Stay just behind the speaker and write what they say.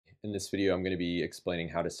In this video, I'm going to be explaining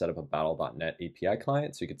how to set up a Battle.net API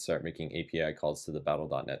client so you could start making API calls to the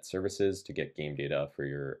Battle.net services to get game data for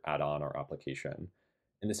your add-on or application.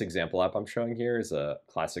 In this example app I'm showing here is a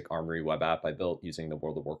classic Armory web app I built using the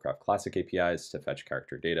World of Warcraft Classic APIs to fetch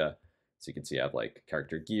character data. So you can see I have like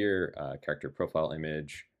character gear, character profile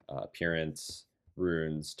image, appearance,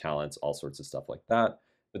 runes, talents, all sorts of stuff like that.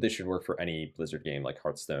 But this should work for any Blizzard game like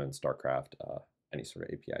Hearthstone, StarCraft, any sort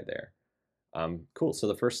of API there. Cool. So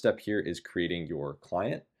the first step here is creating your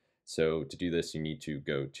client. So to do this, you need to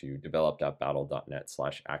go to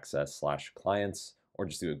develop.battle.net/access/clients, or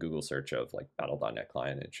just do a Google search of like battle.net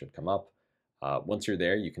client. It should come up. Once you're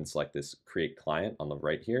there, you can select this create client on the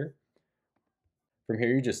right here. From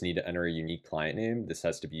here, you just need to enter a unique client name. This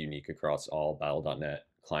has to be unique across all battle.net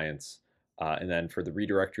clients. And then for the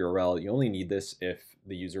redirect URL, you only need this if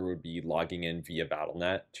the user would be logging in via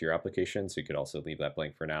Battle.net to your application. So you could also leave that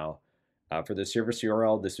blank for now. For the service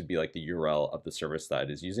URL, this would be like the URL of the service that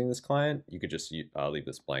is using this client. You could just leave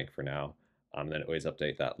this blank for now, then always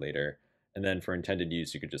update that later. And then for intended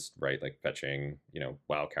use, you could just write like fetching,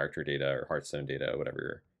 WoW character data or Hearthstone data,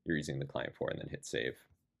 whatever you're using the client for, and then hit save.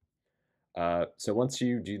 So once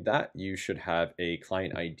you do that, you should have a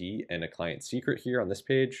client ID and a client secret here on this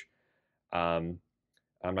page. I'm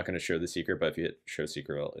not going to show the secret, but if you hit show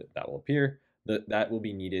secret, that will appear. That will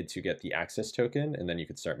be needed to get the access token, and then you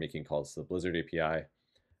can start making calls to the Blizzard API.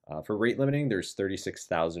 For rate limiting, there's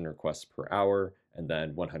 36,000 requests per hour, and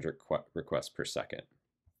then 100 requests per second.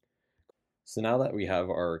 So now that we have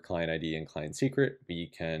our client ID and client secret, we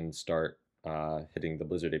can start hitting the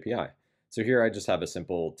Blizzard API. So here I just have a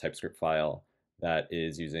simple TypeScript file that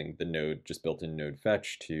is using the node, just built-in node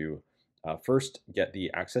fetch to first get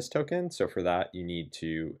the access token. So for that, you need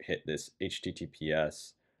to hit this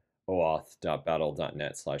HTTPS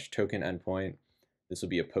oauth.battle.net/token endpoint. This will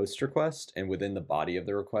be a post request, and within the body of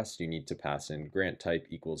the request, you need to pass in grant type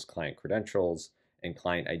equals client credentials, and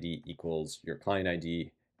client ID equals your client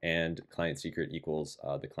ID, and client secret equals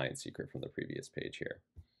the client secret from the previous page here.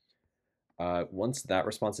 Once that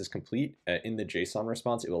response is complete, in the JSON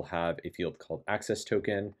response, it will have a field called access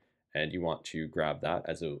token, and you want to grab that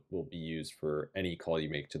as it will be used for any call you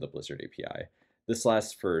make to the Blizzard API. This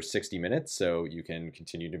lasts for 60 minutes, so you can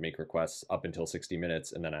continue to make requests up until 60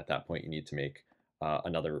 minutes, and then at that point you need to make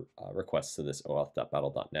another request to this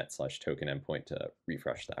oauth.battle.net/token endpoint to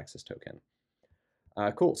refresh the access token.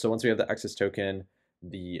 Cool, so once we have the access token,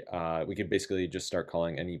 we can basically just start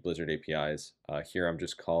calling any Blizzard APIs. Here I'm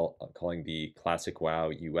just calling the Classic WoW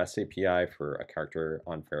US API for a character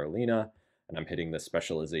on Farolina, and I'm hitting the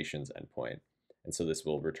specializations endpoint. And so this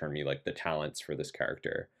will return me like the talents for this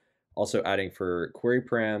character. Also adding for query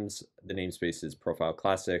params, the namespace is profile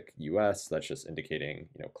classic US. That's just indicating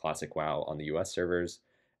classic WoW on the US servers.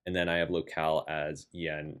 And then I have locale as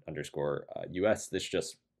en_US. This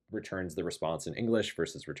just returns the response in English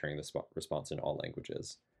versus returning the response in all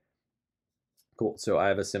languages. Cool. So I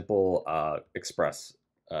have a simple Express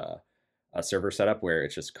a server setup where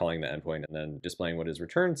it's just calling the endpoint and then displaying what is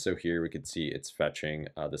returned. So here we could see it's fetching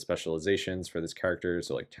the specializations for this character.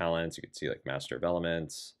 So like talents, you could see like Master of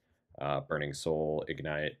Elements, Burning Soul,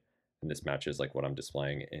 Ignite, and this matches like what I'm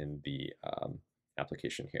displaying in the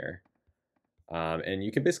application here. And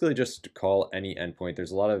you can basically just call any endpoint.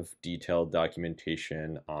 There's a lot of detailed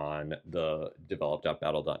documentation on the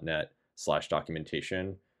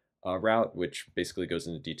develop.battle.net/documentation route, which basically goes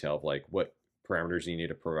into detail of like what parameters you need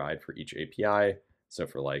to provide for each API. So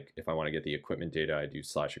for like, if I want to get the equipment data, I do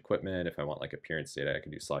 /equipment. If I want like appearance data, I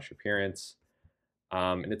can do /appearance.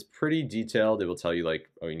 And it's pretty detailed. It will tell you like,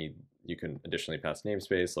 oh, you can additionally pass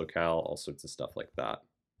namespace, locale, all sorts of stuff like that.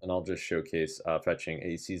 And I'll just showcase fetching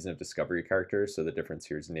a Season of Discovery character. So the difference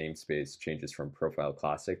here is namespace changes from Profile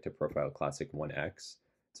Classic to Profile Classic 1x.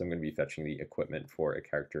 So I'm going to be fetching the equipment for a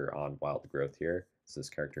character on Wild Growth here. So this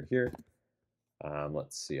character here.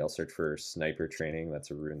 Let's see, I'll search for Sniper Training. That's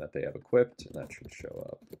a rune that they have equipped, and that should show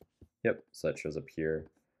up. Yep, so that shows up here.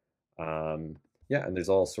 Yeah, and there's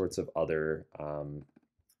all sorts of other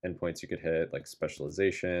endpoints you could hit, like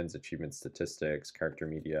specializations, achievement statistics, character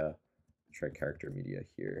media. Try character media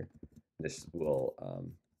here. This will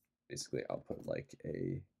basically output like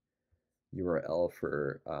a URL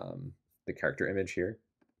for the character image here.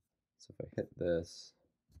 So if I hit this,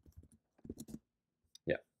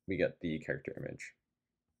 yeah, we get the character image.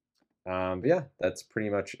 But yeah, that's pretty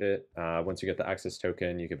much it. Once you get the access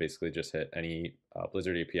token, you can basically just hit any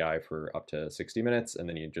Blizzard API for up to 60 minutes, and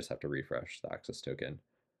then you just have to refresh the access token.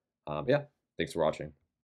 Yeah, thanks for watching.